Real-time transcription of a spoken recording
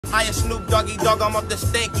I am Snoop Doggy Dogg, I'm up the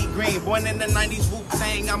stanky green. Born in the 90s,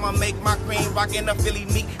 Wu-Tang, I'ma make my cream. Rockin' the Philly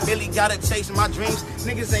meat, Billy gotta chase my dreams.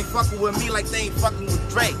 Niggas ain't fucking with me like they ain't fucking with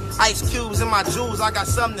Dre. Ice cubes in my jewels, I got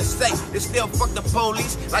something to say. They still fuck the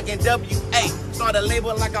police like in WA. Start a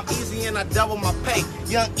label like I'm easy and I double my pay.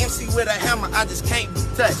 Young MC with a hammer, I just can't be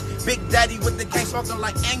touched. Big Daddy with the gang smoking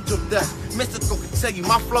like angel dust. Mystical can tell you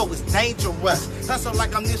my flow is dangerous. Hustle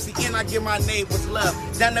like I'm Nipsey and I give my neighbors love.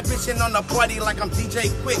 Down the bitchin' on the party like I'm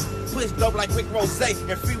DJ Quick. Push dope like Rick Rose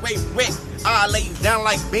and Freeway Rick. I lay you down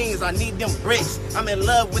like beans, I need them bricks. I'm in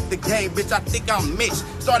love with the game, bitch, I think I'm Mitch.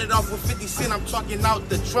 Started off with 50 Cent, I'm talking out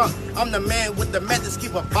the trunk. I'm the man with the methods,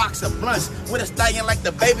 keep a box of blunts. With a stallion like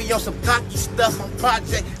the baby on some cocky stuff. I'm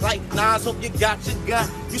project like Nas, hope you got your gun.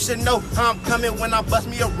 You should know how I'm coming when I bust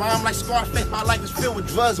me a rhyme like Scarface. My life is filled with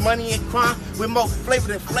drugs, money, and crime. With more flavor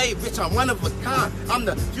than flavor, bitch, I'm one of a kind. I'm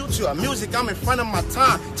the future of music, I'm in front of my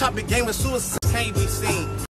time. Topic game with suicide can't be seen.